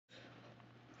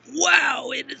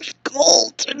Wow, it is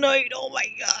cold tonight. Oh my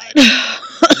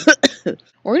god.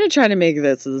 We're gonna try to make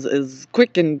this as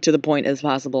quick and to the point as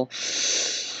possible.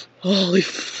 Holy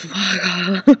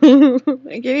fuck.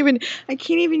 I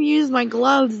can't even use my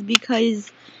gloves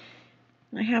because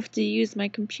I have to use my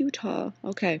computer.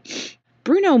 Okay.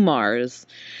 Bruno Mars,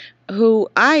 who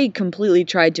I completely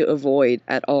tried to avoid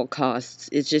at all costs.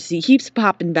 It's just he keeps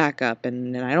popping back up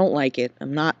and I don't like it.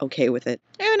 I'm not okay with it.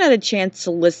 I haven't had a chance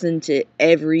to listen to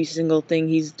every single thing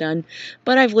he's done,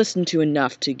 but I've listened to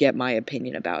enough to get my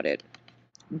opinion about it.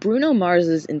 Bruno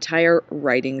Mars's entire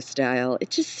writing style,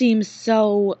 it just seems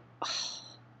so...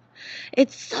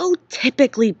 it's so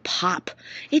typically pop.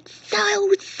 It's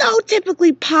so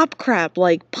typically pop crap,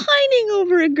 like pining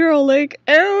over a girl, like,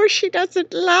 oh, she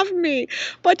doesn't love me.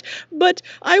 But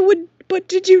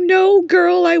did you know,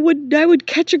 girl, I would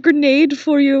catch a grenade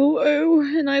for you. Oh,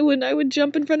 and I would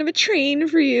jump in front of a train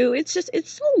for you. It's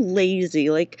so lazy.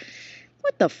 Like,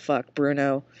 what the fuck,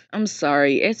 Bruno? I'm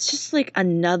sorry. It's just like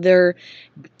another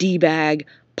D-bag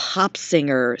pop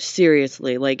singer,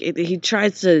 seriously. Like, he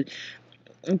tries to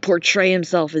portray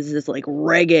himself as this like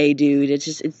reggae dude.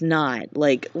 It's not.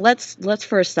 Like, let's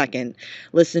for a second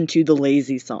listen to the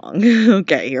Lazy song.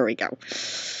 Okay, here we go.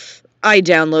 I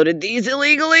downloaded these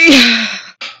illegally.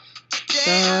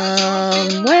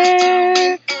 Somewhere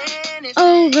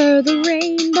over the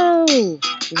rainbow,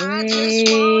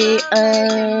 way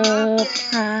up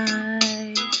high,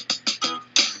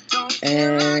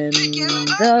 and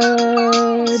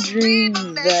the dreams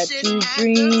that you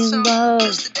dream of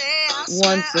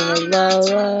once in a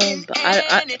lullaby.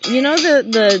 You know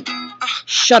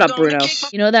shut up, Bruno.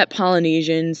 You know that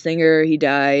Polynesian singer, he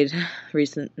died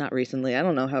not recently, I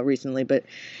don't know how recently, but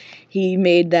he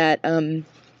made that,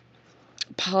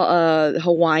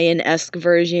 Hawaiian-esque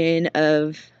version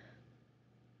of,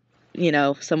 you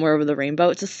know, Somewhere Over the Rainbow.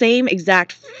 It's the same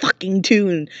exact fucking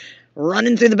tune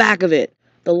running through the back of it.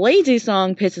 The Lazy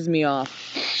song pisses me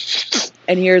off,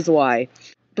 and here's why.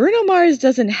 Bruno Mars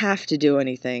doesn't have to do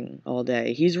anything all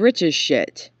day. He's rich as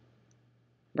shit.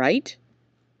 Right?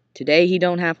 Today he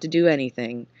don't have to do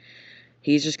anything.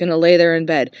 He's just gonna lay there in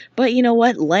bed. But you know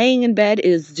what? Laying in bed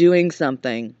is doing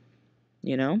something.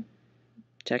 You know?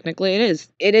 Technically it is.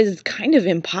 It is kind of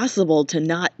impossible to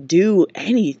not do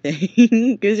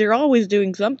anything. Because you're always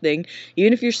doing something.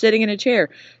 Even if you're sitting in a chair.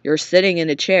 You're sitting in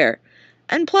a chair.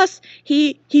 And plus,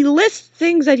 he lists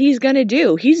things that he's gonna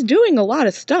do. He's doing a lot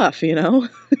of stuff, you know?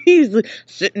 He's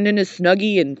sitting in his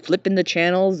Snuggie and flipping the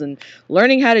channels and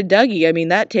learning how to Dougie. I mean,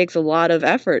 that takes a lot of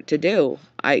effort to do.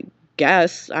 I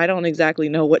guess. I don't exactly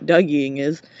know what Dougieing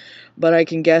is, but I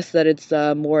can guess that it's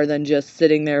more than just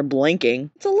sitting there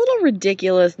blinking. It's a little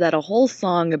ridiculous that a whole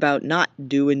song about not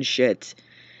doing shit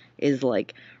is,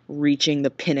 like, reaching the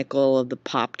pinnacle of the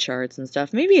pop charts and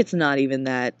stuff. Maybe it's not even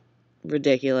that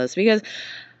ridiculous, because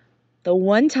the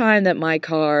one time that my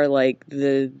car, like,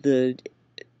 the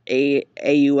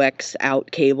AUX out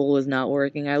cable was not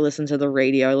working, I listened to the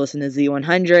radio, I listened to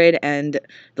Z100, and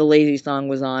the Lazy song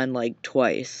was on, like,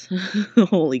 twice.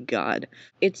 Holy God.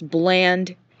 It's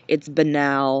bland, it's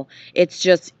banal, it's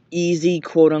just easy,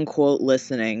 quote-unquote,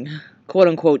 listening.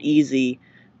 Quote-unquote easy,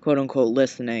 quote-unquote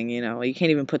listening, you know, you can't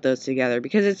even put those together,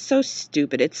 because it's so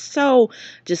stupid, it's so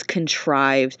just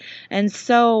contrived, and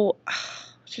so,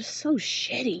 just so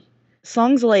shitty.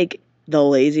 Songs like the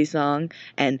Lazy song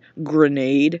and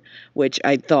Grenade, which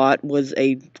I thought was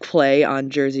a play on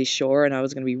Jersey Shore, and I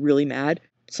was gonna be really mad.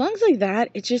 Songs like that,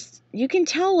 it's just, you can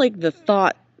tell, like, the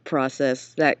thought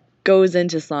process that goes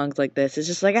into songs like this. It's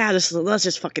just like, let's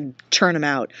just fucking churn them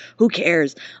out. Who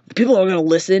cares? People are gonna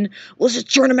listen. Let's just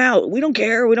churn them out. We don't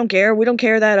care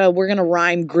that we're gonna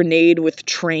rhyme grenade with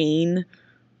train.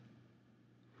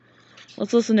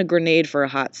 Let's listen to Grenade for a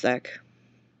hot sec.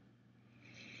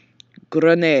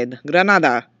 Grenade.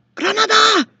 Granada.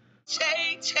 Granada!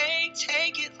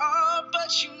 Take it all,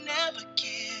 but you never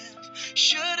give.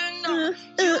 Should've known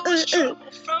you was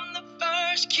trouble from the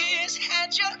first kiss.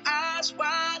 Had your eyes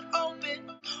wide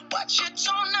open. What you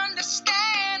don't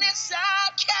understand is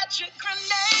I'll catch a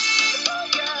grenade for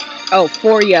ya. Oh,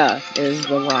 for ya is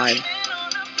the line.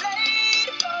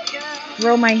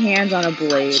 Throw my hands on a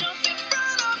blade.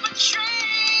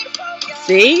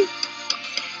 See?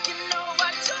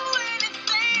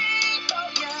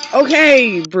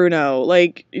 Okay, Bruno,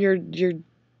 like, you're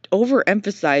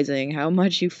overemphasizing how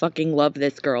much you fucking love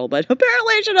this girl, but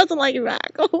apparently she doesn't like you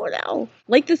back. Oh no.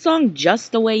 Like the song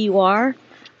Just the Way You Are?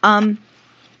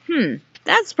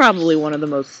 That's probably one of the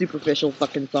most superficial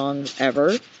fucking songs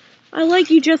ever. I like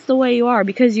you just the way you are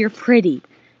because you're pretty.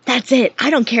 That's it. I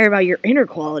don't care about your inner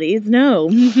qualities, no.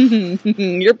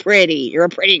 You're pretty. You're a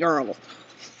pretty girl.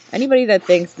 Anybody that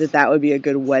thinks that that would be a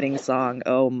good wedding song,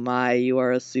 oh my, you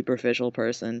are a superficial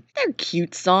person. They're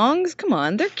cute songs. Come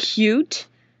on, they're cute.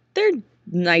 They're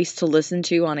nice to listen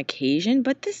to on occasion,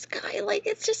 but this guy, like,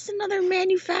 it's just another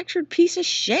manufactured piece of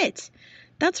shit.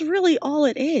 That's really all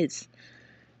it is.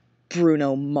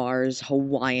 Bruno Mars,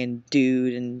 Hawaiian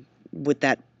dude, and with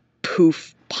that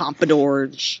poof pompadour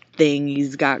thing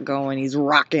he's got going, he's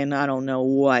rocking, I don't know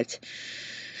what.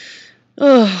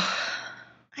 Ugh.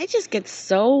 I just get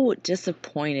so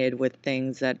disappointed with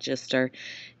things that just are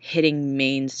hitting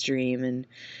mainstream and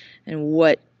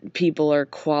what people are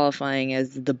qualifying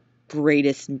as the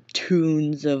greatest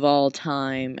tunes of all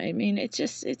time. I mean,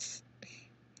 it's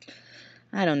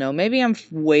I don't know. Maybe I'm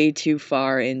way too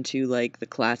far into like the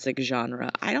classic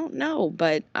genre. I don't know,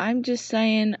 but I'm just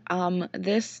saying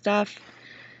this stuff,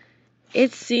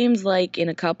 it seems like in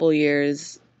a couple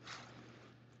years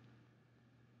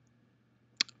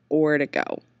or to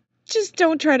go. Just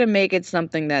don't try to make it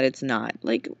something that it's not.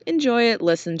 Like, enjoy it,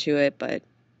 listen to it, but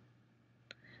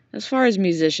as far as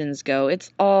musicians go, it's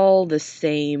all the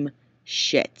same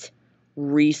shit.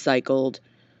 Recycled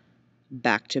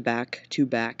back to back to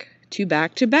back to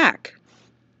back to back.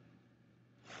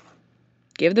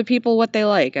 Give the people what they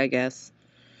like, I guess.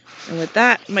 And with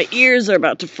that, my ears are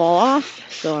about to fall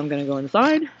off, so I'm gonna go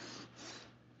inside.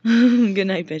 Good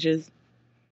night, bitches.